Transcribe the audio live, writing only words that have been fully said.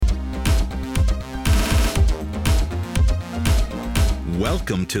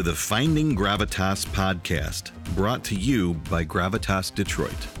Welcome to the Finding Gravitas podcast, brought to you by Gravitas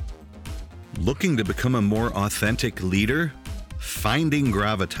Detroit. Looking to become a more authentic leader? Finding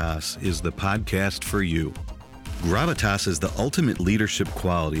Gravitas is the podcast for you. Gravitas is the ultimate leadership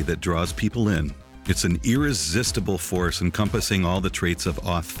quality that draws people in. It's an irresistible force encompassing all the traits of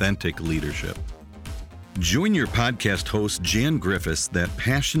authentic leadership. Join your podcast host, Jan Griffiths, that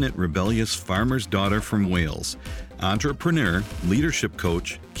passionate, rebellious farmer's daughter from Wales, entrepreneur, leadership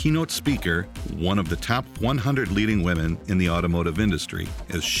coach, keynote speaker, one of the top 100 leading women in the automotive industry,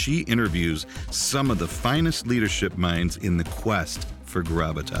 as she interviews some of the finest leadership minds in the quest for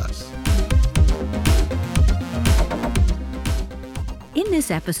gravitas. In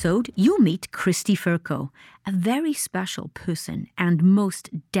this episode, you'll meet Christy Furco, a very special person and most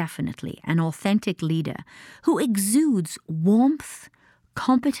definitely an authentic leader who exudes warmth,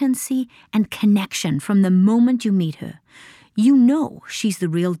 competency, and connection from the moment you meet her. You know she's the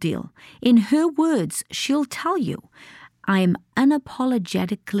real deal. In her words, she'll tell you, "I'm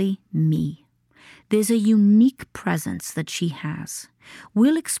unapologetically me." There's a unique presence that she has.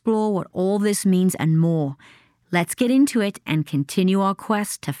 We'll explore what all this means and more. Let's get into it and continue our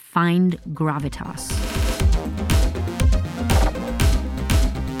quest to find gravitas.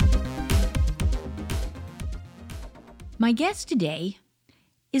 My guest today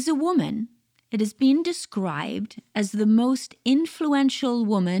is a woman that has been described as the most influential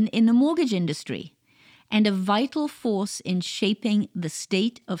woman in the mortgage industry and a vital force in shaping the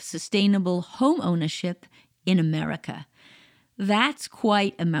state of sustainable home ownership in America. That's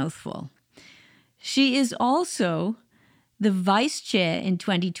quite a mouthful. She is also the vice chair in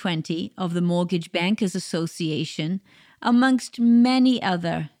 2020 of the Mortgage Bankers Association, amongst many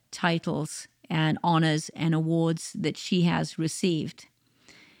other titles and honors and awards that she has received.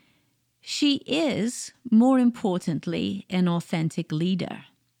 She is, more importantly, an authentic leader.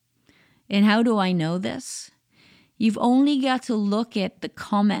 And how do I know this? You've only got to look at the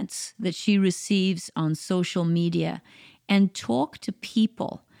comments that she receives on social media and talk to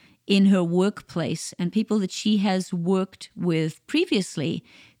people in her workplace and people that she has worked with previously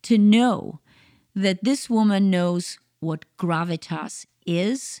to know that this woman knows what gravitas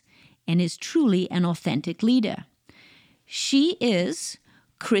is and is truly an authentic leader. She is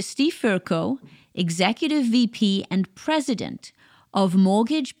Christy Furco, Executive VP and President of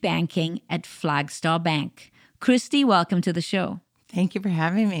Mortgage Banking at Flagstar Bank. Christy, welcome to the show. Thank you for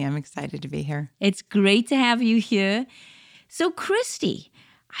having me. I'm excited to be here. It's great to have you here. So, Christy,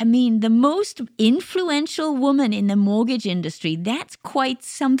 the most influential woman in the mortgage industry, that's quite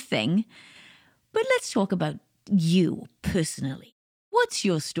something. But let's talk about you personally. What's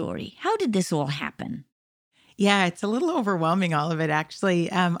your story? How did this all happen? Yeah, it's a little overwhelming, all of it,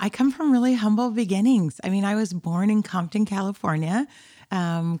 actually. I come from really humble beginnings. I was born in Compton, California,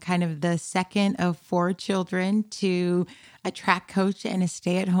 kind of the second of four children to a track coach and a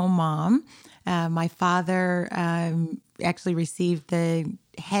stay-at-home mom. My father actually received the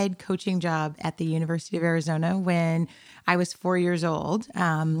head coaching job at the University of Arizona when I was 4 years old.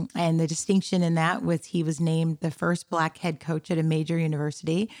 And the distinction in that was he was named the first Black head coach at a major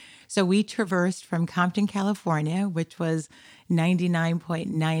university. So we traversed from Compton, California, which was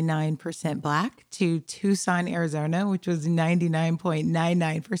 99.99% Black, to Tucson, Arizona, which was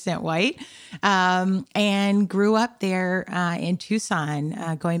 99.99% white, and grew up there in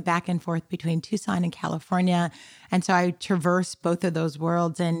Tucson, going back and forth between Tucson and California. And so I traversed both of those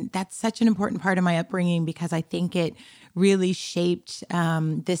worlds. And that's such an important part of my upbringing because I think it really shaped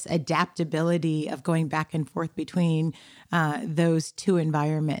this adaptability of going back and forth between those two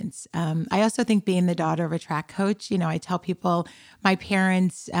environments. I also think being the daughter of a track coach, I tell people my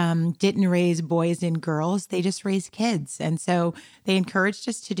parents didn't raise boys and girls, they just raised kids. And so they encouraged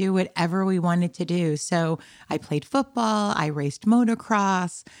us to do whatever we wanted to do. So I played football, I raced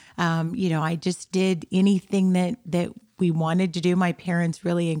motocross, I just did anything that we wanted to do. My parents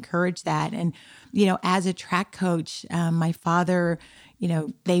really encouraged that. And, as a track coach, my father,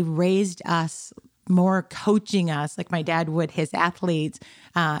 they raised us more coaching us like my dad would his athletes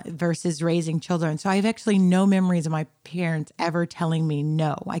versus raising children. So I have actually no memories of my parents ever telling me,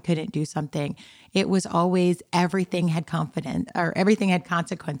 no, I couldn't do something. It was always everything had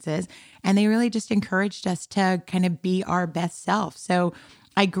consequences. And they really just encouraged us to kind of be our best self. So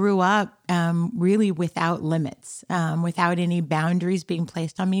I grew up really without limits, without any boundaries being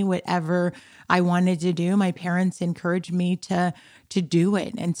placed on me. Whatever I wanted to do, my parents encouraged me to do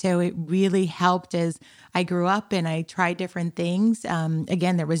it. And so it really helped as I grew up and I tried different things.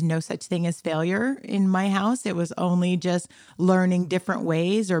 Again, there was no such thing as failure in my house. It was only just learning different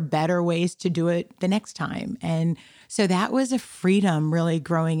ways or better ways to do it the next time. And so that was a freedom really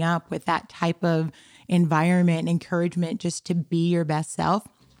growing up with that type of environment and encouragement just to be your best self.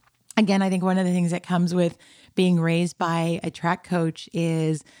 Again, I think one of the things that comes with being raised by a track coach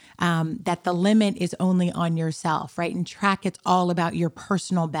is that the limit is only on yourself, right? In track, it's all about your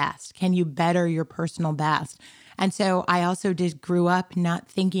personal best. Can you better your personal best? And so I also just grew up not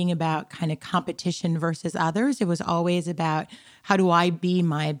thinking about kind of competition versus others. It was always about how do I be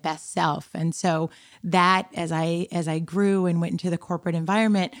my best self? And so that as I grew and went into the corporate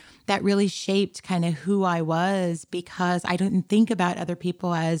environment, that really shaped kind of who I was because I didn't think about other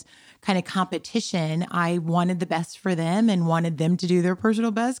people as kind of competition. I wanted the best for them and wanted them to do their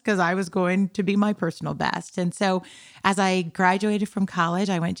personal best because I was going to be my personal best. And so as I graduated from college,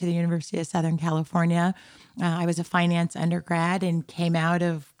 I went to the University of Southern California. I was a finance undergrad and came out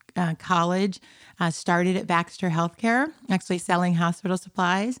of college, started at Baxter Healthcare, actually selling hospital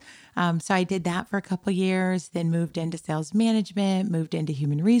supplies. So I did that for a couple of years, then moved into sales management, moved into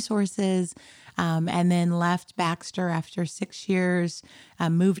human resources, and then left Baxter after 6 years,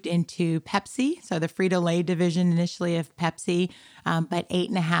 moved into Pepsi. So the Frito-Lay division initially of Pepsi, but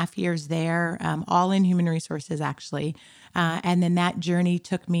 8.5 years there, all in human resources actually. And then that journey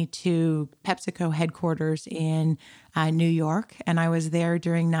took me to PepsiCo headquarters in New York. And I was there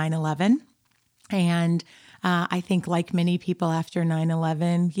during 9/11. And I think like many people after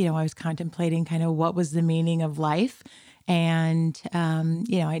 9/11, I was contemplating kind of what was the meaning of life. And,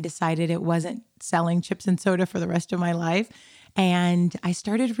 I decided it wasn't selling chips and soda for the rest of my life. And I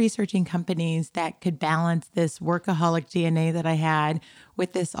started researching companies that could balance this workaholic DNA that I had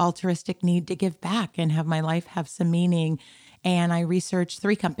with this altruistic need to give back and have my life have some meaning. And I researched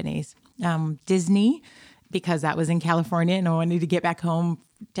 3 companies, Disney, because that was in California and I wanted to get back home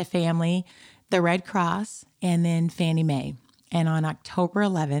to family, the Red Cross, and then Fannie Mae. And on October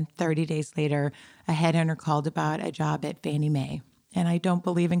 11th, 30 days later, a headhunter called about a job at Fannie Mae. And I don't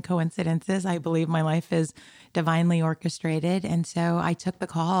believe in coincidences. I believe my life is divinely orchestrated. And so I took the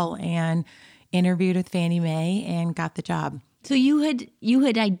call and interviewed with Fannie Mae and got the job. So you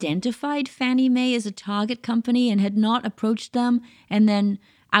had identified Fannie Mae as a target company and had not approached them, and then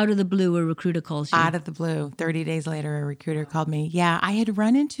out of the blue, a recruiter calls you. Out of the blue, 30 days later, a recruiter called me. Yeah, I had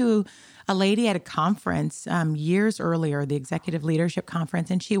run into a lady at a conference years earlier, the Executive Leadership Conference,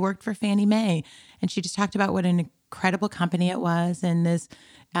 and she worked for Fannie Mae. And she just talked about what an incredible company it was and this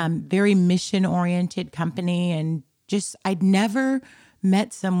very mission-oriented company. And just, I'd never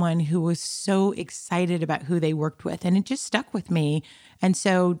met someone who was so excited about who they worked with. And it just stuck with me. And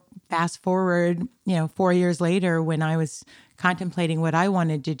so fast forward, 4 years later, when I was contemplating what I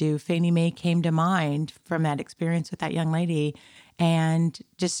wanted to do, Fannie Mae came to mind from that experience with that young lady and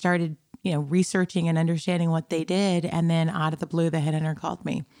just started, researching and understanding what they did. And then out of the blue, the headhunter called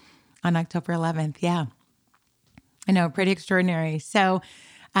me on October 11th. Yeah. I know, pretty extraordinary. So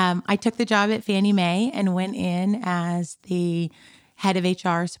I took the job at Fannie Mae and went in as the head of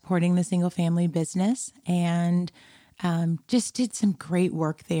HR supporting the single family business and just did some great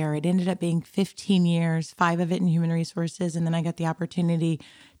work there. It ended up being 15 years, 5 of it in human resources. And then I got the opportunity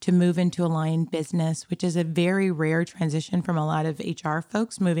to move into a line business, which is a very rare transition from a lot of HR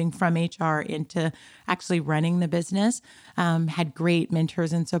folks moving from HR into actually running the business. Had great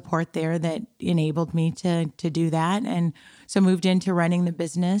mentors and support there that enabled me to do that. And so moved into running the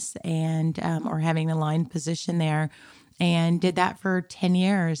business and or having a line position there and did that for 10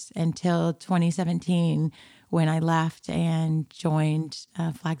 years until 2017 when I left and joined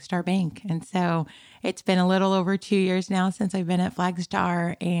Flagstar Bank. And so it's been a little over 2 years now since I've been at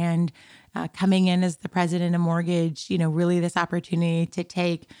Flagstar and coming in as the president of mortgage, really this opportunity to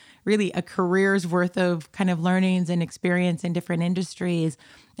take really a career's worth of kind of learnings and experience in different industries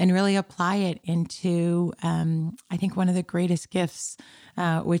and really apply it into, I think, one of the greatest gifts,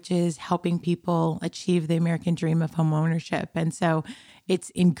 which is helping people achieve the American dream of home ownership. And so it's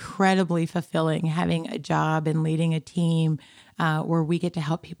incredibly fulfilling having a job and leading a team where we get to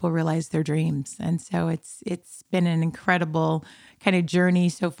help people realize their dreams. And so it's been an incredible kind of journey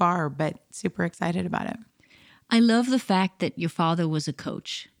so far, but super excited about it. I love the fact that your father was a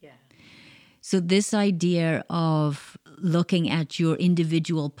coach. Yeah. So this idea of looking at your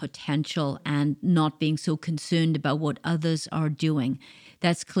individual potential and not being so concerned about what others are doing,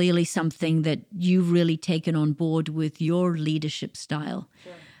 that's clearly something that you've really taken on board with your leadership style.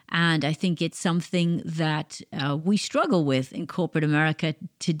 Sure. And I think it's something that we struggle with in corporate America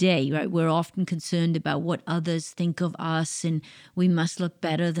today, right? We're often concerned about what others think of us, and we must look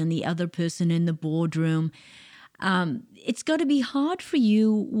better than the other person in the boardroom. It's got to be hard for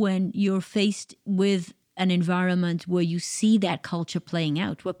you when you're faced with an environment where you see that culture playing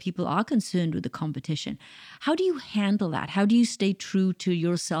out, where people are concerned with the competition. How do you handle that? How do you stay true to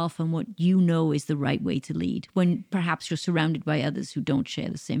yourself and what you know is the right way to lead when perhaps you're surrounded by others who don't share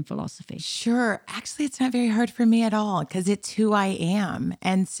the same philosophy? Sure. Actually, it's not very hard for me at all because it's who I am.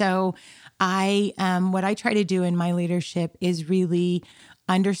 And so what I try to do in my leadership is really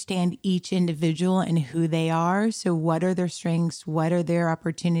understand each individual and who they are. So what are their strengths? What are their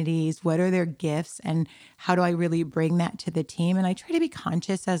opportunities? What are their gifts? And how do I really bring that to the team? And I try to be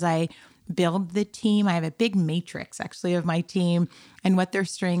conscious as I build the team. I have a big matrix actually of my team and what their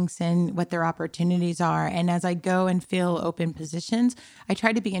strengths and what their opportunities are. And as I go and fill open positions, I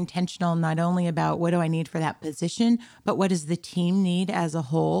try to be intentional not only about what do I need for that position, but what does the team need as a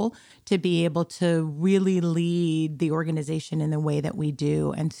whole to be able to really lead the organization in the way that we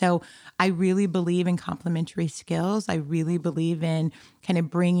do. And so I really believe in complementary skills. I really believe in kind of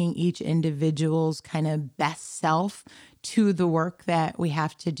bringing each individual's kind of best self to the work that we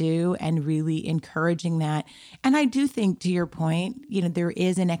have to do and really encouraging that. And I do think, to your point, there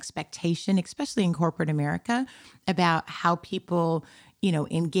is an expectation, especially in corporate America, about how people,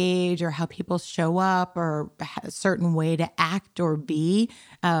 engage or how people show up or a certain way to act or be.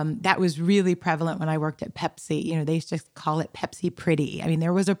 That was really prevalent when I worked at Pepsi. They used to call it Pepsi Pretty. I mean,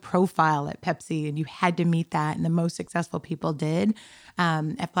 there was a profile at Pepsi and you had to meet that, and the most successful people did.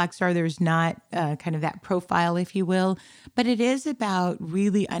 At Black Star, there's not kind of that profile, if you will, but it is about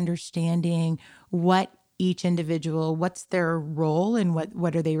really understanding what each individual, what's their role and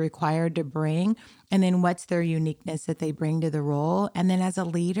what are they required to bring, and then what's their uniqueness that they bring to the role. And then as a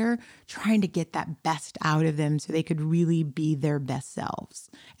leader, trying to get that best out of them so they could really be their best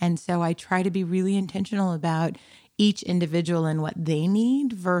selves. And so I try to be really intentional about each individual and what they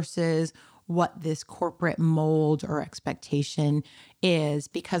need versus what this corporate mold or expectation is,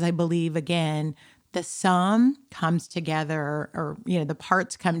 because I believe, again, the sum comes together, or, the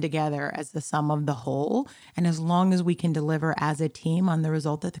parts come together as the sum of the whole. And as long as we can deliver as a team on the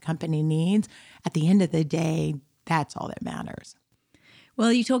result that the company needs, at the end of the day, that's all that matters.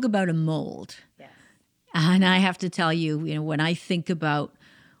 Well, you talk about a mold. Yes. And I have to tell you, when I think about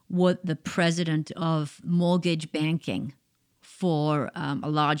what the president of mortgage banking for a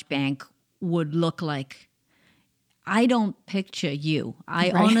large bank would look like, I don't picture you.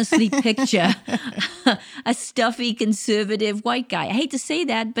 I honestly picture a stuffy conservative white guy. I hate to say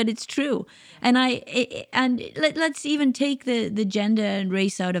that, but it's true. And let's even take the gender and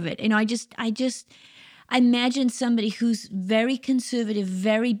race out of it. I imagine somebody who's very conservative,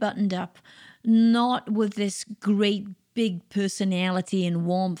 very buttoned up, not with this great big personality and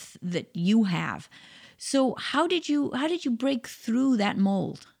warmth that you have. So how did you break through that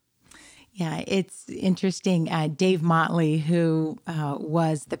mold? Yeah, it's interesting. Dave Motley, who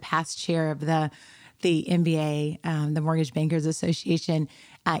was the past chair of the MBA, the Mortgage Bankers Association,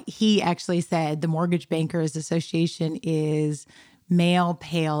 he actually said the Mortgage Bankers Association is male,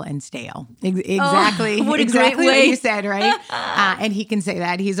 pale, and stale. Exactly. What a exactly great way. What you said, right? And he can say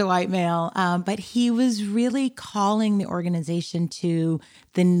that. He's a white male. But he was really calling the organization to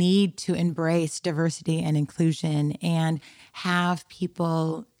the need to embrace diversity and inclusion and have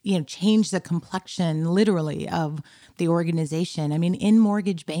people change the complexion literally of the organization. I mean, in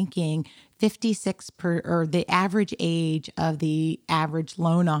mortgage banking, the average age of the average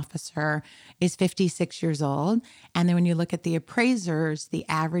loan officer is 56 years old. And then when you look at the appraisers, the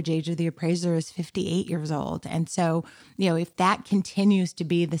average age of the appraiser is 58 years old. And so, if that continues to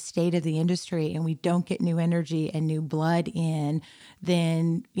be the state of the industry and we don't get new energy and new blood in,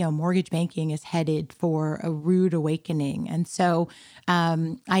 then, mortgage banking is headed for a rude awakening. And so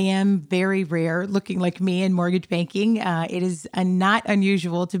I am very rare looking like me in mortgage banking. It is not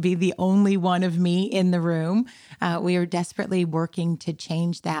unusual to be the only one of me in the room. We are desperately working to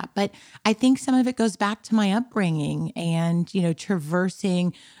change that. But I think some of it goes back to my upbringing and,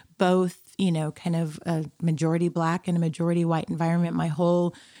 traversing both, kind of a majority Black and a majority white environment my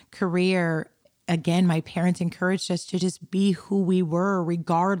whole career. Again, my parents encouraged us to just be who we were,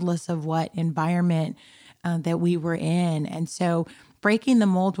 regardless of what environment that we were in. And so breaking the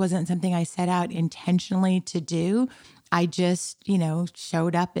mold wasn't something I set out intentionally to do. I just,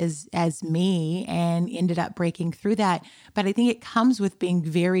 showed up as me and ended up breaking through that. But I think it comes with being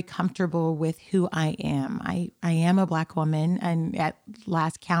very comfortable with who I am. I am a Black woman, and at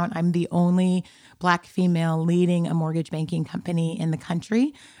last count, I'm the only Black female leading a mortgage banking company in the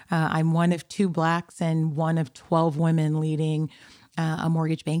country. I'm one of 2 Blacks and one of 12 women leading a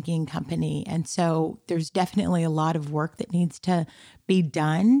mortgage banking company. And so there's definitely a lot of work that needs to be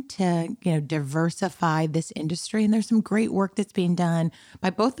done to, diversify this industry. And there's some great work that's being done by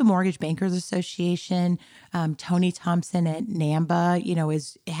both the Mortgage Bankers Association, Tony Thompson at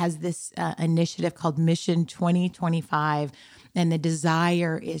NAMBA, has this initiative called Mission 2025. And the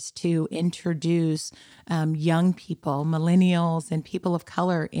desire is to introduce young people, millennials, and people of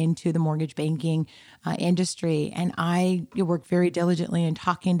color into the mortgage banking industry. And I work very diligently in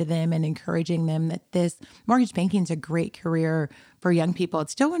talking to them and encouraging them that this mortgage banking is a great career for young people.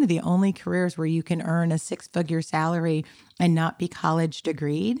 It's still one of the only careers where you can earn a 6-figure salary and not be college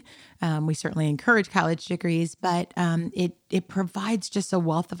degreed. We certainly encourage college degrees, but it provides just a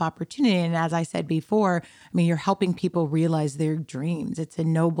wealth of opportunity. And as I said before, you're helping people realize their dreams. It's a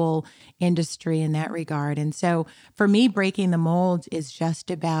noble industry in that regard. And so for me, breaking the mold is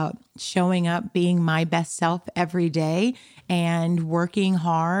just about showing up, being my best self every day and working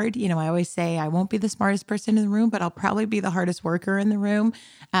hard. I always say I won't be the smartest person in the room, but I'll probably be the hardest worker in the room.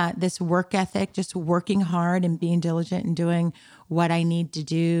 This work ethic, just working hard and being diligent and doing what I need to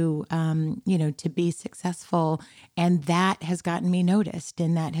do, to be successful. And that has gotten me noticed,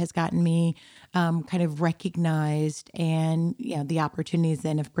 and that has gotten me kind of recognized. And, the opportunities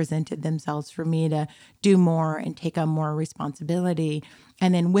then have presented themselves for me to do more and take on more responsibility.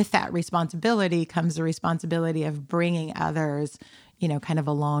 And then with that responsibility comes the responsibility of bringing others, kind of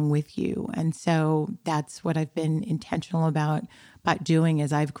along with you. And so that's what I've been intentional about doing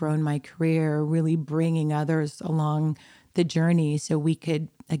as I've grown my career, really bringing others along the journey so we could,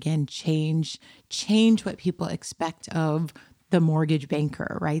 again, change what people expect of the mortgage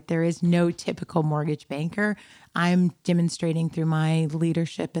banker, right? There is no typical mortgage banker. I'm demonstrating through my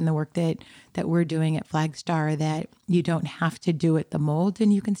leadership and the work that we're doing at Flagstar that you don't have to do it the mold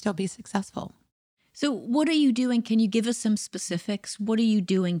and you can still be successful. So what are you doing? Can you give us some specifics? What are you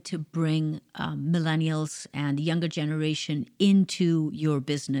doing to bring millennials and the younger generation into your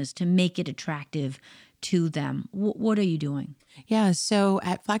business to make it attractive to them? What are you doing? Yeah, so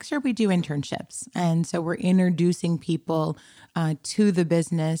at Flagstar, we do internships. And so we're introducing people to the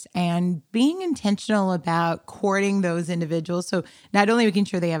business and being intentional about courting those individuals. So not only making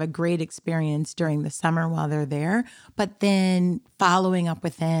sure they have a great experience during the summer while they're there, but then following up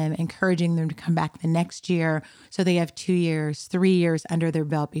with them, encouraging them to come back the next year so they have 2 years, 3 years under their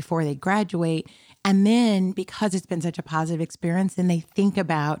belt before they graduate. And then because it's been such a positive experience, then they think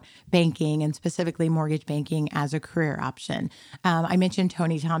about banking and specifically mortgage banking as a career option. I mentioned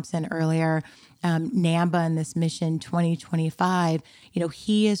Tony Thompson earlier, NAMBA and this Mission 2025,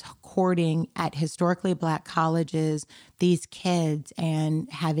 he is courting at historically Black colleges these kids and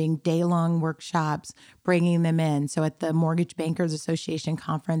having day-long workshops, bringing them in. So at the Mortgage Bankers Association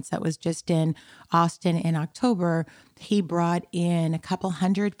conference that was just in Austin in October, he brought in a couple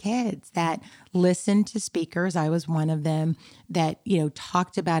hundred kids that listened to speakers. I was one of them that,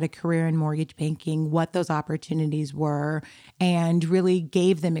 talked about a career in mortgage banking, what those opportunities were, and really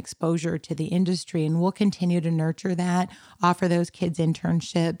gave them exposure to the industry. And we'll continue to nurture that, offer those kids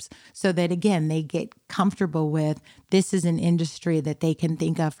internships so that, again, they get comfortable with this is an industry that they can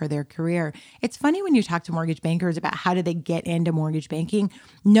think of for their career. It's funny when you talk to mortgage bankers about how did they get into mortgage banking.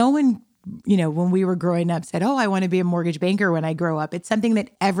 No one, when we were growing up said, I want to be a mortgage banker when I grow up. It's something that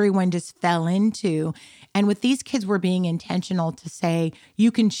everyone just fell into. And with these kids, we're being intentional to say,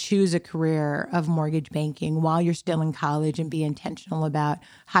 you can choose a career of mortgage banking while you're still in college and be intentional about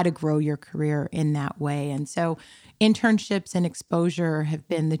how to grow your career in that way. And so internships and exposure have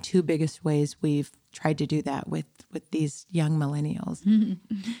been the 2 biggest ways we've tried to do that with these young millennials.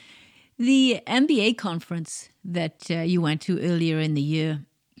 The MBA conference that you went to earlier in the year,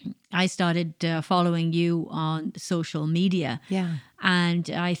 I started following you on social media. Yeah. And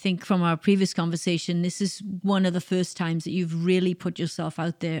I think from our previous conversation, this is one of the first times that you've really put yourself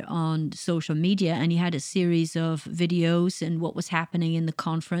out there on social media, and you had a series of videos and what was happening in the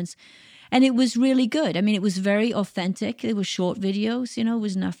conference. And it was really good. It was very authentic. It was short videos, it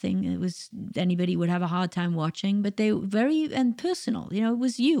was nothing. It was anybody would have a hard time watching, but they were very personal. It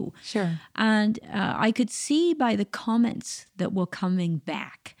was you. Sure. And I could see by the comments that were coming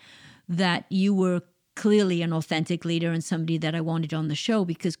back that you were clearly an authentic leader and somebody that I wanted on the show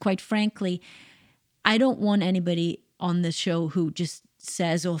because, quite frankly, I don't want anybody on the show who just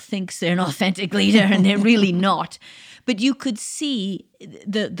says or thinks they're an authentic leader and they're really not. But you could see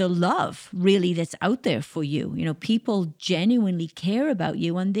the love really that's out there for you. You know, people genuinely care about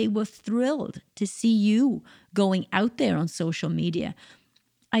you, and they were thrilled to see you going out there on social media.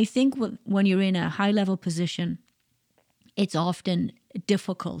 I think when you're in a high-level position, it's often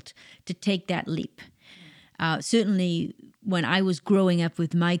difficult to take that leap. Certainly, when I was growing up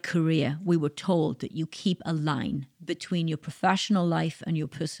with my career, we were told that you keep a line between your professional life and your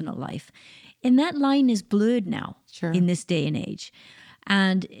personal life. And that line is blurred now in this day and age.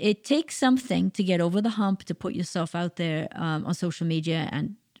 And it takes something to get over the hump, to put yourself out there on social media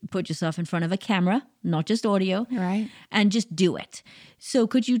and put yourself in front of a camera, not just audio, and just do it. So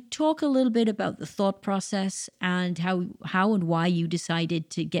could you talk a little bit about the thought process and how and why you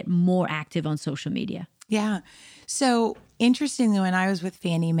decided to get more active on social media? Yeah. So interestingly, when I was with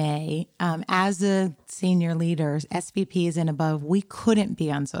Fannie Mae, as a senior leader, SVPs and above, we couldn't be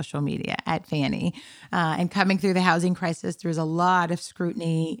on social media at Fannie. And coming through the housing crisis, there was a lot of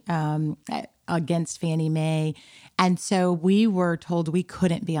scrutiny against Fannie Mae. And so we were told we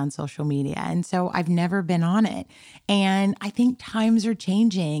couldn't be on social media. And so I've never been on it. And I think times are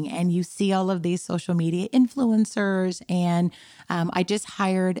changing, and you see all of these social media influencers. And I just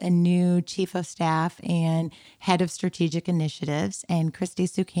hired a new chief of staff and head of strategic initiatives, and Christy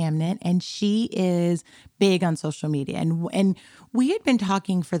Sukamnit, and she is big on social media. And we had been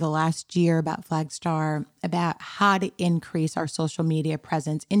talking for the last year about Flagstar about how to increase our social media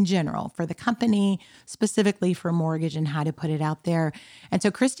presence in general for the company, specifically for mortgage, and how to put it out there. And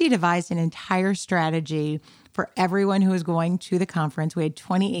so Christy devised an entire strategy for everyone who was going to the conference. We had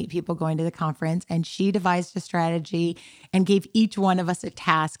 28 people going to the conference, and she devised a strategy and gave each one of us a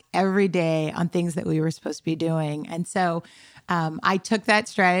task every day on things that we were supposed to be doing. And so I took that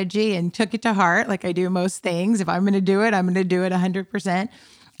strategy and took it to heart, like I do most things. If I'm going to do it, I'm going to do it 100%.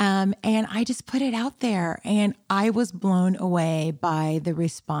 And I just put it out there, and I was blown away by the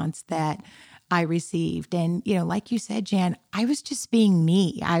response that I received. And, you know, like you said, Jan, I was just being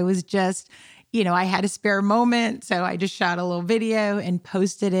me. I was just, you know, I had a spare moment. So I just shot a little video and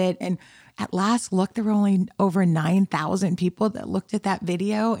posted it. And at last look, there were only over 9,000 people that looked at that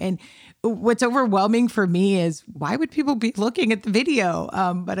video. And what's overwhelming for me is, why would people be looking at the video?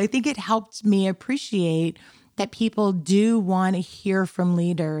 But I think it helped me appreciate that people do want to hear from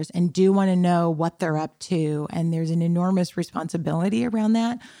leaders and do want to know what they're up to. And there's an enormous responsibility around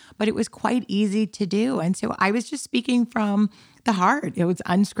that, but it was quite easy to do. And so I was just speaking from the heart. It was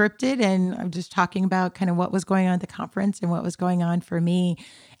unscripted, and I'm just talking about kind of what was going on at the conference and what was going on for me.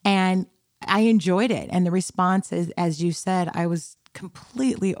 And I enjoyed it. And the response is, as you said, I was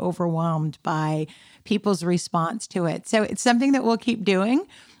completely overwhelmed by people's response to it. So it's something that we'll keep doing.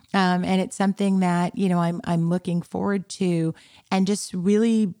 And it's something that, you know, I'm looking forward to, and just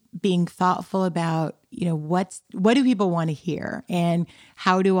really being thoughtful about, you know, what do people want to hear, and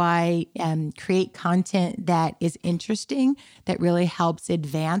how do I create content that is interesting, that really helps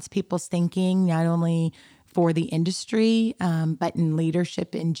advance people's thinking, not only for the industry, but in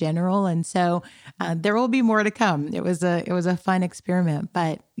leadership in general. And so there will be more to come. It was a fun experiment,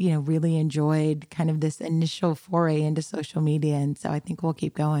 but, you know, really enjoyed kind of this initial foray into social media. And so I think we'll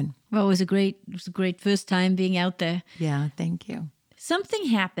keep going. Well, it was a great first time being out there. Yeah, thank you. Something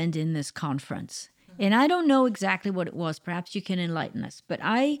happened in this conference, and I don't know exactly what it was. Perhaps you can enlighten us. But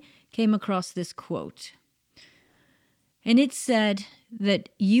I came across this quote, and it said that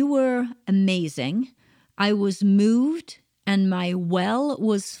you were amazing. I was moved, and my well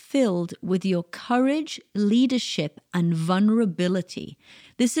was filled with your courage, leadership, and vulnerability.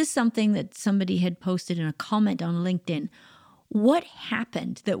 This is something that somebody had posted in a comment on LinkedIn. What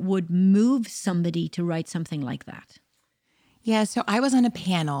happened that would move somebody to write something like that? Yeah, so I was on a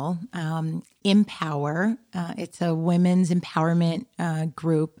panel, Empower. It's a women's empowerment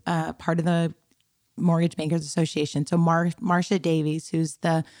group, part of the Mortgage Bankers Association. So Marcia Davies, who's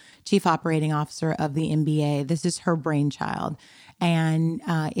the chief operating officer of the MBA, this is her brainchild. And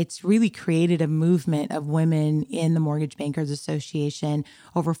it's really created a movement of women in the Mortgage Bankers Association.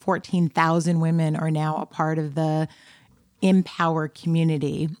 Over 14,000 women are now a part of the Empower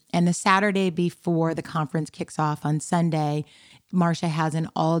community. And the Saturday before the conference kicks off on Sunday, Marcia has an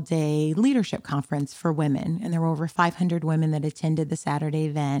all-day leadership conference for women. And there were over 500 women that attended the Saturday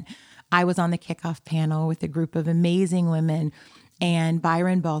event. I was on the kickoff panel with a group of amazing women, and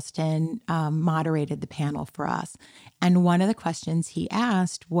Byron Ballston moderated the panel for us. And one of the questions he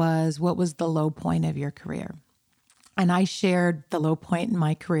asked was, what was the low point of your career? And I shared the low point in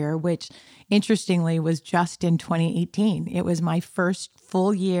my career, which interestingly was just in 2018. It was my first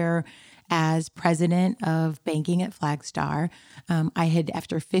full year as president of banking at Flagstar. I had,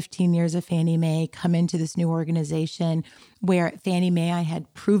 after 15 years of Fannie Mae, come into this new organization where at Fannie Mae I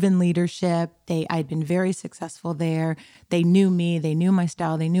had proven leadership. I'd been very successful there. They knew me, they knew my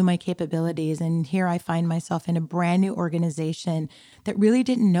style, they knew my capabilities. And here I find myself in a brand new organization that really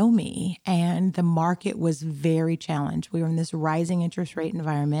didn't know me. And the market was very challenged. We were in this rising interest rate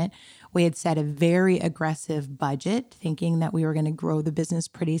environment. We had set a very aggressive budget, thinking that we were going to grow the business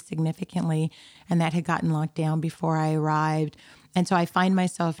pretty significantly. And that had gotten locked down before I arrived. And so I find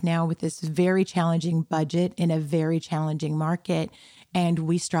myself now with this very challenging budget in a very challenging market. And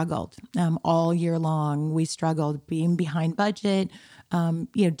we struggled all year long. We struggled being behind budget,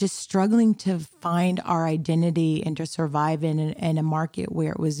 just struggling to find our identity and to survive in a market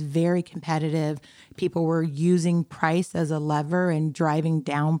where it was very competitive. People were using price as a lever and driving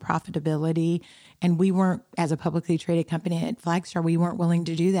down profitability. And we weren't, as a publicly traded company at Flagstar, we weren't willing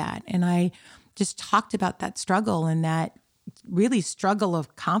to do that. And I just talked about that struggle and that really struggle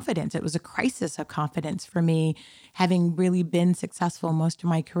of confidence. It was a crisis of confidence for me, having really been successful most of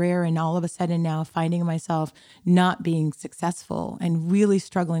my career, and all of a sudden now finding myself not being successful and really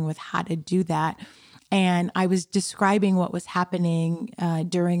struggling with how to do that. And I was describing what was happening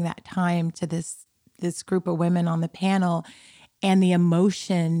during that time to this group of women on the panel, and the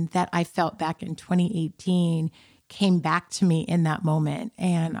emotion that I felt back in 2018 came back to me in that moment.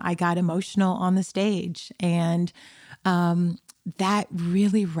 And I got emotional on the stage. And that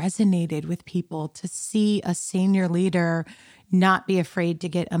really resonated with people, to see a senior leader not be afraid to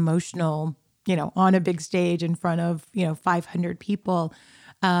get emotional, on a big stage in front of, 500 people.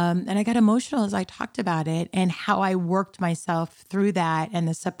 And I got emotional as I talked about it and how I worked myself through that, and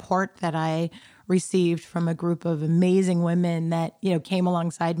the support that I received from a group of amazing women that, came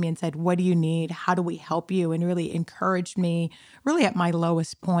alongside me and said, "What do you need? How do we help you?" And really encouraged me really at my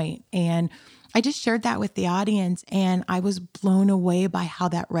lowest point. And I just shared that with the audience, and I was blown away by how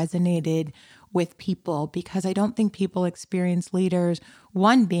that resonated with people, because I don't think people experience leaders,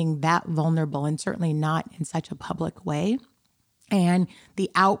 one, being that vulnerable, and certainly not in such a public way. And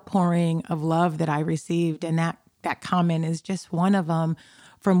the outpouring of love that I received, and that comment is just one of them,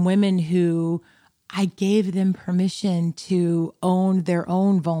 from women who I gave them permission to own their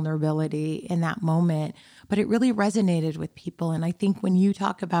own vulnerability in that moment. But it really resonated with people. And I think when you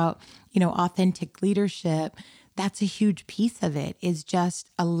talk about, authentic leadership, that's a huge piece of it, is just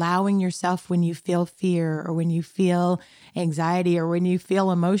allowing yourself, when you feel fear or when you feel anxiety or when you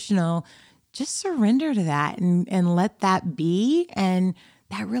feel emotional, just surrender to that and let that be. And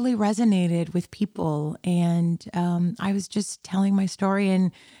that really resonated with people. And I was just telling my story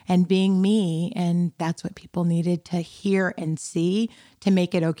and being me. And that's what people needed to hear and see to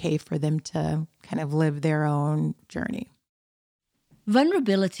make it okay for them to kind of live their own journey.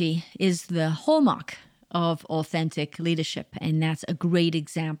 Vulnerability is the hallmark of authentic leadership. And that's a great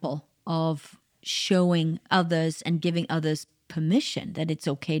example of showing others and giving others permission that it's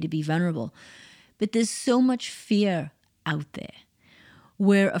okay to be vulnerable. But there's so much fear out there.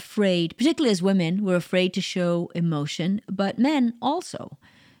 We're afraid, particularly as women, we're afraid to show emotion, but men also.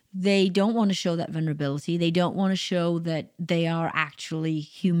 They don't want to show that vulnerability. They don't want to show that they are actually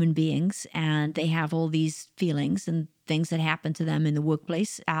human beings and they have all these feelings and things that happen to them in the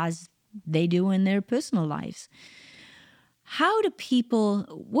workplace as they do in their personal lives.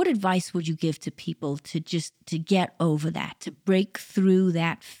 What advice would you give to people to get over that, to break through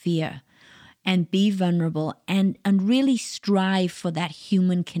that fear and be vulnerable and really strive for that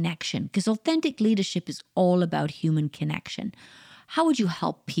human connection? Because authentic leadership is all about human connection. How would you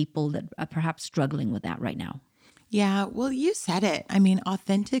help people that are perhaps struggling with that right now? Yeah, well, you said it. I mean,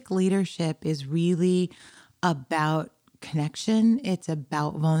 authentic leadership is really about connection. It's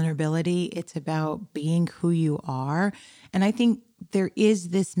about vulnerability. It's about being who you are. And I think there is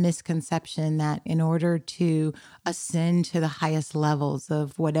this misconception that in order to ascend to the highest levels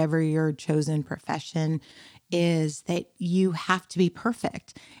of whatever your chosen profession is, that you have to be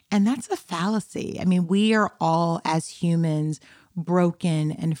perfect. And that's a fallacy. I mean, we are all, as humans,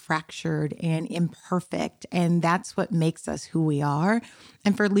 broken and fractured and imperfect. And that's what makes us who we are.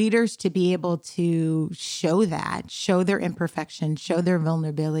 And for leaders to be able to show that, show their imperfection, show their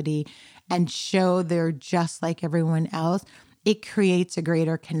vulnerability, and show they're just like everyone else, it creates a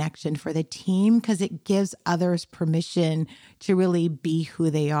greater connection for the team, because it gives others permission to really be who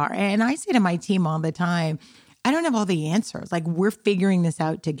they are. And I say to my team all the time, I don't have all the answers. Like, we're figuring this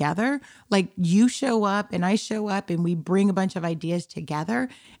out together. Like, you show up and I show up and we bring a bunch of ideas together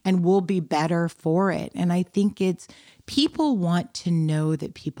and we'll be better for it. And I think people want to know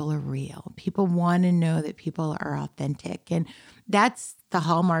that people are real. People want to know that people are authentic. And that's the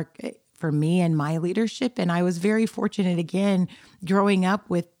hallmark for me and my leadership. And I was very fortunate, again, growing up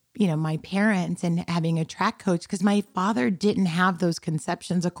with my parents and having a track coach, because my father didn't have those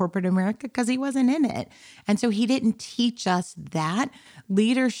conceptions of corporate America because he wasn't in it. And so he didn't teach us that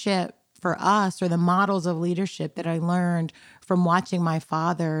leadership for us, or the models of leadership that I learned from watching my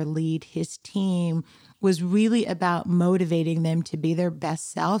father lead his team, was really about motivating them to be their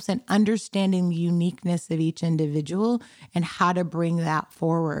best selves and understanding the uniqueness of each individual and how to bring that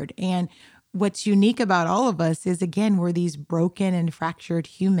forward. And what's unique about all of us is, again, we're these broken and fractured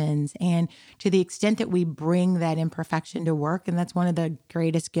humans. And to the extent that we bring that imperfection to work, and that's one of the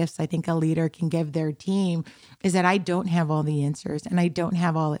greatest gifts I think a leader can give their team, is that I don't have all the answers and I don't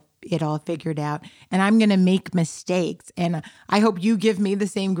have it all figured out, and I'm going to make mistakes. And I hope you give me the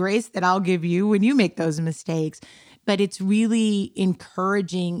same grace that I'll give you when you make those mistakes. But it's really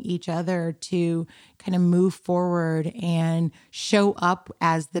encouraging each other to kind of move forward and show up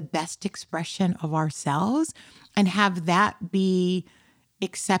as the best expression of ourselves and have that be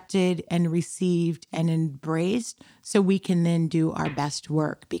accepted and received and embraced, so we can then do our best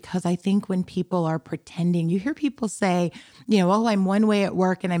work. Because I think when people are pretending, you hear people say, oh, I'm one way at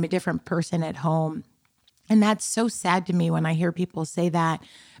work and I'm a different person at home. And that's so sad to me when I hear people say that,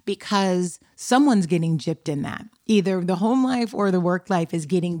 because someone's getting gypped in that. Either the home life or the work life is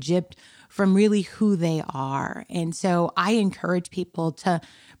getting gypped from really who they are. And so I encourage people to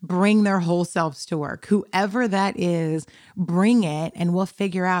bring their whole selves to work. Whoever that is, bring it, and we'll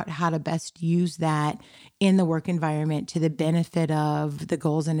figure out how to best use that in the work environment to the benefit of the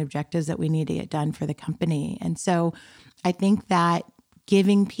goals and objectives that we need to get done for the company. And so I think that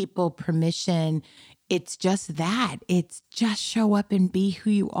giving people permission, it's just that. It's just show up and be who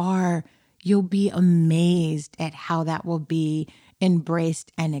you are. You'll be amazed at how that will be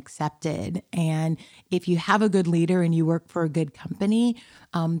embraced and accepted. And if you have a good leader and you work for a good company,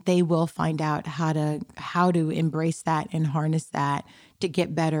 they will find out how to embrace that and harness that to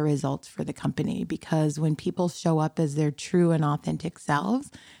get better results for the company. Because when people show up as their true and authentic selves,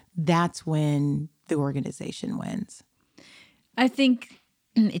 that's when the organization wins. I think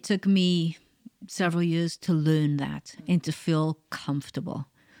it took me several years to learn that and to feel comfortable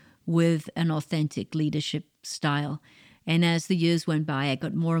with an authentic leadership style. And as the years went by, I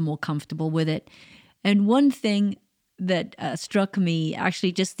got more and more comfortable with it. And one thing that struck me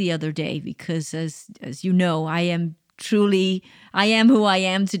actually just the other day, because as you know, I am who I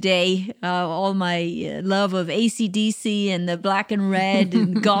am today. All my love of AC/DC and the black and red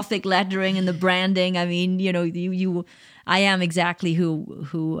and Gothic lettering and the branding. I mean, I am exactly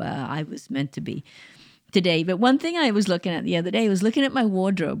who I was meant to be today. But one thing I was looking at the other day was looking at my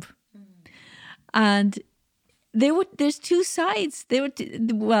wardrobe, and there's two sides.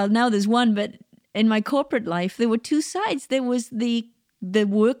 Now there's one, but in my corporate life there were two sides. There was the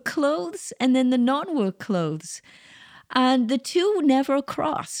work clothes and then the non-work clothes. And the two never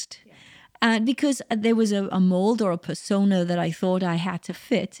crossed. And because there was a mold or a persona that I thought I had to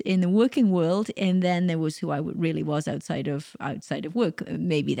fit in the working world, and then there was who I really was outside of work.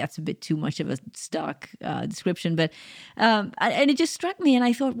 Maybe that's a bit too much of a stark description, but and it just struck me, and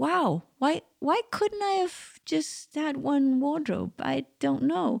I thought, wow, why couldn't I have just had one wardrobe? I don't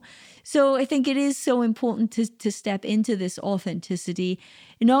know. So I think it is so important to step into this authenticity,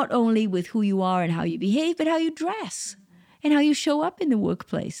 not only with who you are and how you behave, but how you dress and how you show up in the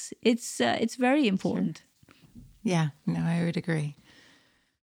workplace. It's very important. Sure. Yeah, no, I would agree.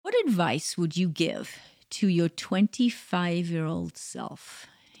 What advice would you give to your 25-year-old self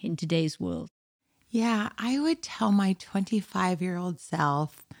in today's world? Yeah, I would tell my 25-year-old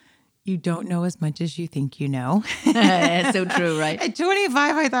self, you don't know as much as you think you know. That's so true, right? At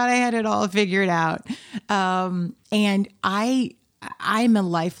 25, I thought I had it all figured out. And I'm a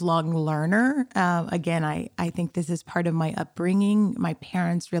lifelong learner. Again, I think this is part of my upbringing. My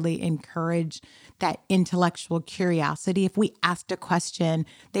parents really encouraged that intellectual curiosity. If we asked a question,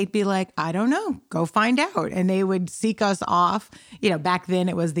 they'd be like, I don't know, go find out. And they would seek us off. Back then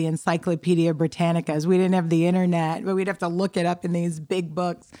it was the Encyclopedia Britannicas. We didn't have the internet, but we'd have to look it up in these big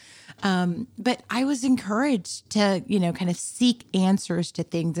books. But I was encouraged to, kind of seek answers to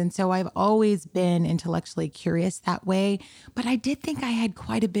things. And so I've always been intellectually curious that way. But I did think I had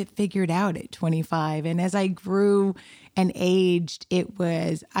quite a bit figured out at 25. And as I grew and aged,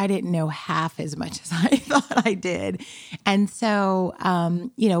 I didn't know half as much as I thought I did. And so,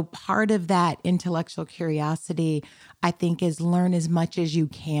 part of that intellectual curiosity, I think, is learn as much as you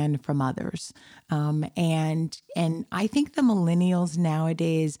can from others. And I think the millennials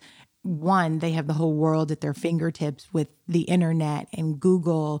nowadays, one, they have the whole world at their fingertips with the internet and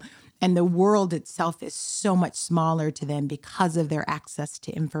Google and the world itself is so much smaller to them because of their access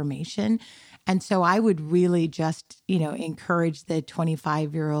to information. And so I would really just, encourage the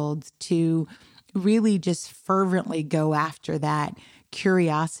 25-year-olds to really just fervently go after that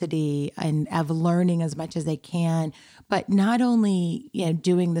curiosity and of learning as much as they can, but not only,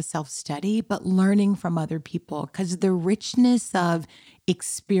 doing the self-study, but learning from other people, because the richness of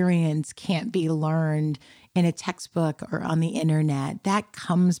experience can't be learned in a textbook or on the internet. That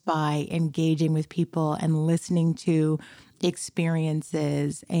comes by engaging with people and listening to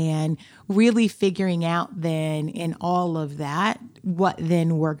experiences and really figuring out then in all of that what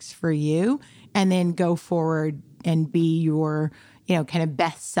then works for you, and then go forward and be your kind of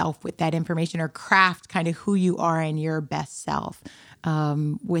best self with that information, or craft kind of who you are and your best self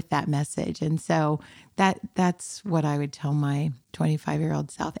with that message. And so that's what I would tell my 25-year-old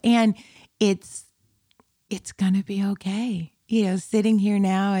self. And it's going to be okay. Sitting here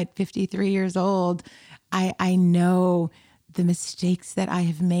now at 53 years old, I know the mistakes that I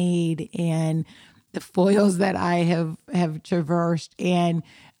have made and the foils that I have traversed, and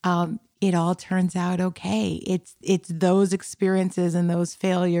it all turns out okay. It's those experiences and those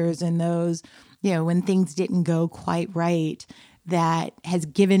failures and those, when things didn't go quite right, that has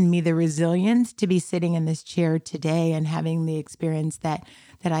given me the resilience to be sitting in this chair today and having the experience that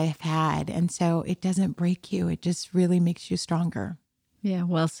I have had. And so it doesn't break you. It just really makes you stronger. Yeah,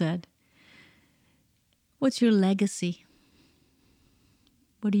 well said. What's your legacy?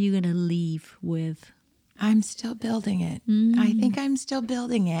 What are you going to leave with? I'm still building it. I think I'm still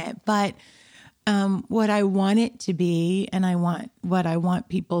building it. But what I want it to be, and what I want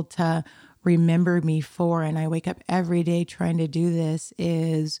people to remember me for, and I wake up every day trying to do this,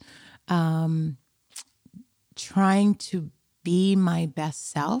 is trying to be my best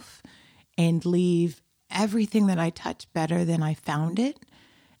self and leave everything that I touch better than I found it,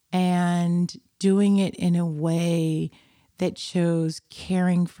 and doing it in a way that shows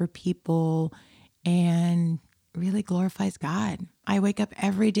caring for people and really glorifies God. I wake up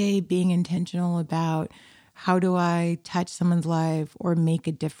every day being intentional about how do I touch someone's life or make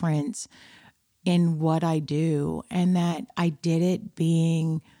a difference in what I do, and that I did it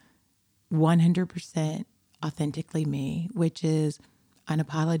being 100% authentically me, which is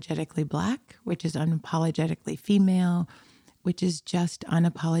unapologetically Black, which is unapologetically female, which is just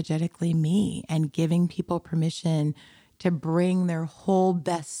unapologetically me, and giving people permission to bring their whole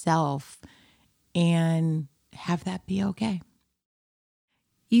best self and have that be okay.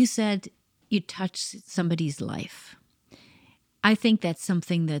 You said you touched somebody's life. I think that's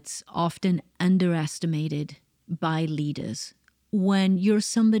something that's often underestimated by leaders. When you're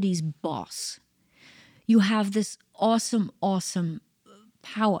somebody's boss, you have this awesome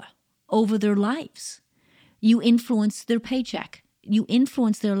power over their lives. You influence their paycheck. You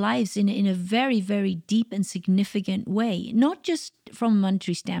influence their lives in a very, very deep and significant way, not just from a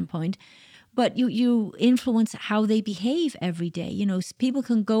monetary standpoint, but you influence how they behave every day. People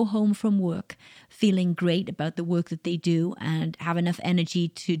can go home from work feeling great about the work that they do and have enough energy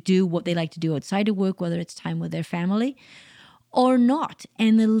to do what they like to do outside of work, whether it's time with their family or not.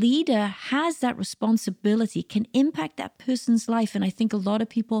 And the leader has that responsibility, can impact that person's life. And I think a lot of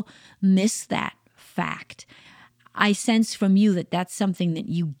people miss that fact. I sense from you that that's something that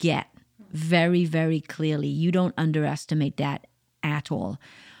you get very, very clearly. You don't underestimate that at all.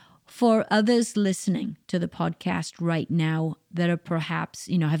 For others listening to the podcast right now that are perhaps,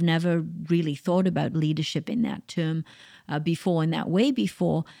 have never really thought about leadership in that term before, in that way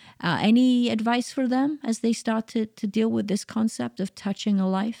before, any advice for them as they start to deal with this concept of touching a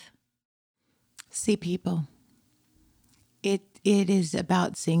life? See people. It is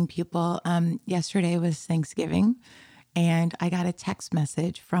about seeing people. Yesterday was Thanksgiving, and I got a text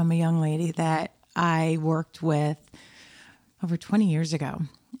message from a young lady that I worked with over 20 years ago.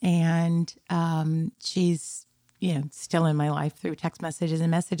 And she's, still in my life through text messages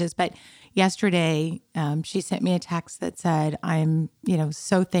and messages. But yesterday, she sent me a text that said, I'm,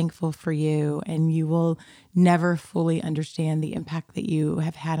 so thankful for you, and you will never fully understand the impact that you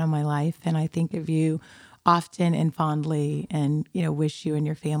have had on my life. And I think of you often and fondly, and, wish you and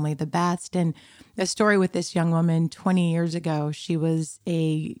your family the best. And the story with this young woman 20 years ago, she was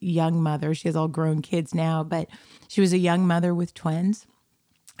a young mother. She has all grown kids now, but she was a young mother with twins,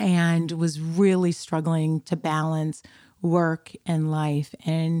 and was really struggling to balance work and life.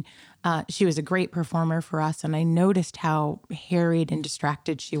 And she was a great performer for us. And I noticed how harried and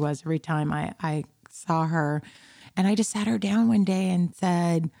distracted she was every time I saw her. And I just sat her down one day and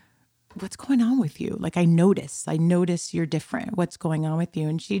said, what's going on with you? Like, I notice you're different. What's going on with you?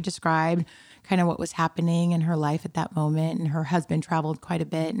 And she described kind of what was happening in her life at that moment. And her husband traveled quite a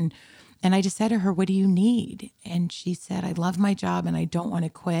bit. And I just said to her, what do you need? And she said, I love my job and I don't want to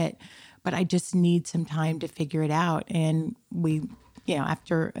quit, but I just need some time to figure it out. And we,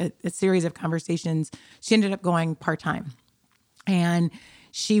 after a series of conversations, she ended up going part-time. And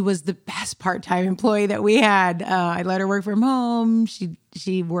she was the best part-time employee that we had. I let her work from home.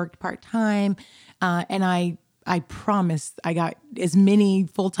 She worked part-time. And I promised I got as many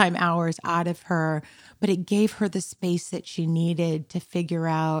full-time hours out of her, but it gave her the space that she needed to figure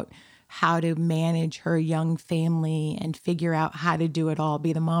out how to manage her young family and figure out how to do it all,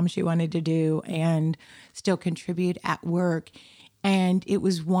 be the mom she wanted to do and still contribute at work. And it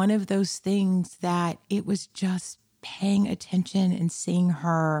was one of those things that it was just paying attention and seeing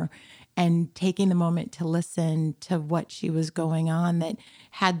her and taking the moment to listen to what she was going on that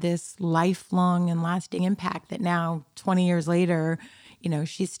had this lifelong and lasting impact that now 20 years later,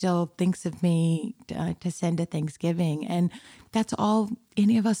 she still thinks of me to send to Thanksgiving. And that's all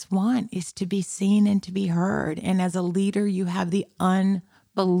any of us want, is to be seen and to be heard. And as a leader, you have the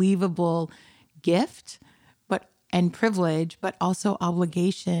unbelievable gift and privilege, but also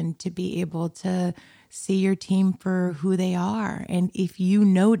obligation to be able to see your team for who they are. And if you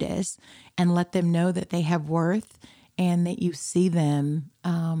notice and let them know that they have worth and that you see them,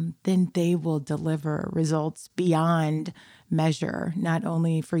 then they will deliver results beyond measure, not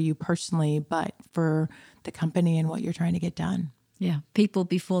only for you personally, but for the company and what you're trying to get done. Yeah, people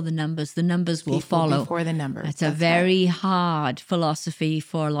before the numbers will follow. People before the numbers. It's a very hard philosophy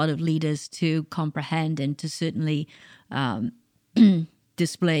for a lot of leaders to comprehend and to certainly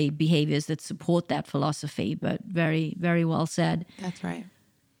display behaviors that support that philosophy, but very, very well said. That's right.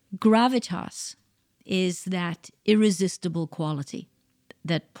 Gravitas is that irresistible quality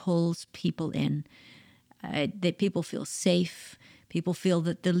that pulls people in, that people feel safe, people feel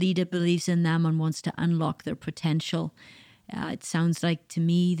that the leader believes in them and wants to unlock their potential. It sounds like to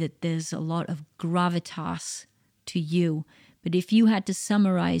me that there's a lot of gravitas to you. But if you had to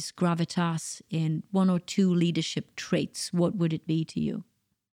summarize gravitas in one or two leadership traits, what would it be to you?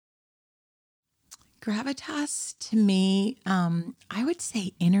 Gravitas to me, I would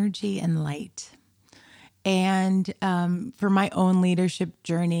say energy and light. And for my own leadership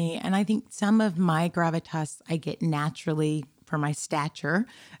journey, and I think some of my gravitas I get naturally for my stature.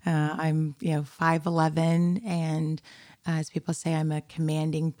 I'm 5'11", and as people say, I'm a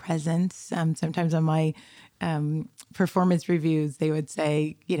commanding presence. Sometimes on my performance reviews, they would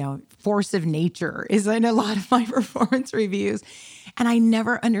say, force of nature is in a lot of my performance reviews. And I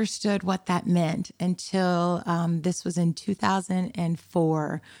never understood what that meant until this was in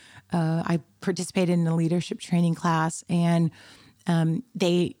 2004. I participated in a leadership training class, and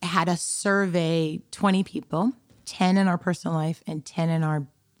they had us survey 20 people, 10 in our personal life and 10 in our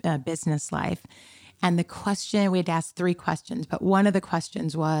business life. And the question, we had asked 3 questions, but one of the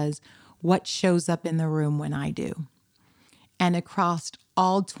questions was, what shows up in the room when I do? And across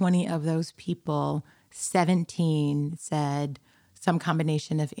all 20 of those people, 17 said some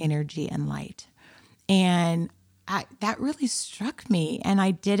combination of energy and light. And that really struck me. And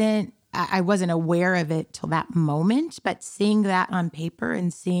I wasn't aware of it till that moment, but seeing that on paper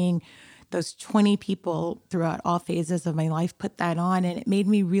and seeing those 20 people throughout all phases of my life put that on, and it made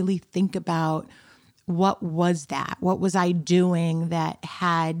me really think about, what was that? What was I doing that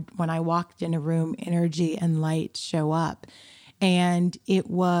had, when I walked in a room, energy and light show up? And it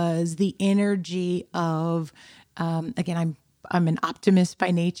was the energy of, again, I'm an optimist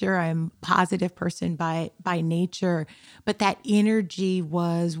by nature. I'm a positive person by nature. But that energy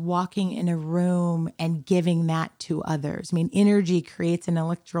was walking in a room and giving that to others. I mean, energy creates an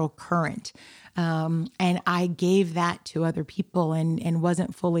electrical current. And I gave that to other people and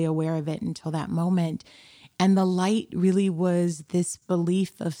wasn't fully aware of it until that moment. And the light really was this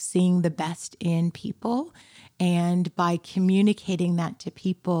belief of seeing the best in people. And by communicating that to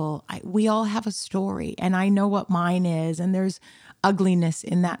people, we all have a story, and I know what mine is, and there's ugliness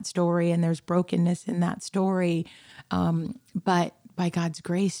in that story, and there's brokenness in that story. But by God's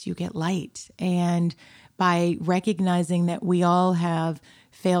grace, you get light. And by recognizing that we all have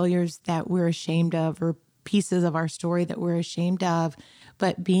failures that we're ashamed of, or pieces of our story that we're ashamed of,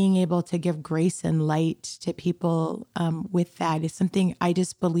 but being able to give grace and light to people with that is something I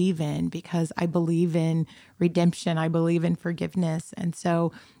just believe in, because I believe in redemption. I believe in forgiveness. And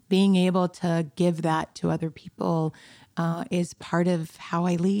so being able to give that to other people is part of how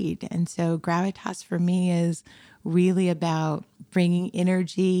I lead. And so Gravitas for me is really about bringing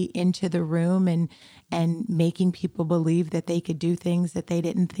energy into the room and making people believe that they could do things that they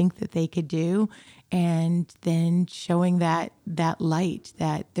didn't think that they could do, and then showing that light,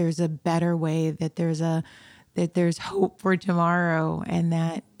 that there's a better way, that there's hope for tomorrow, and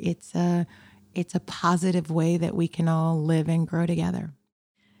that it's a positive way that we can all live and grow together.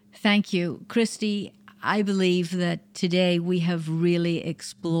 Thank you, Christy. I believe that today we have really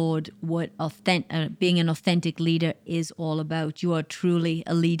explored what being an authentic leader is all about. You are truly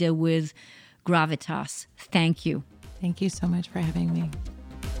a leader with Gravitas. Thank you. Thank you so much for having me.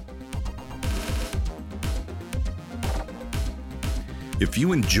 If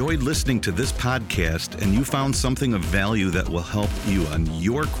you enjoyed listening to this podcast and you found something of value that will help you on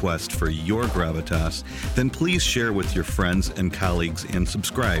your quest for your Gravitas, then please share with your friends and colleagues and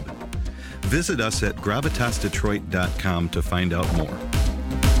subscribe. Visit us at gravitasdetroit.com to find out more.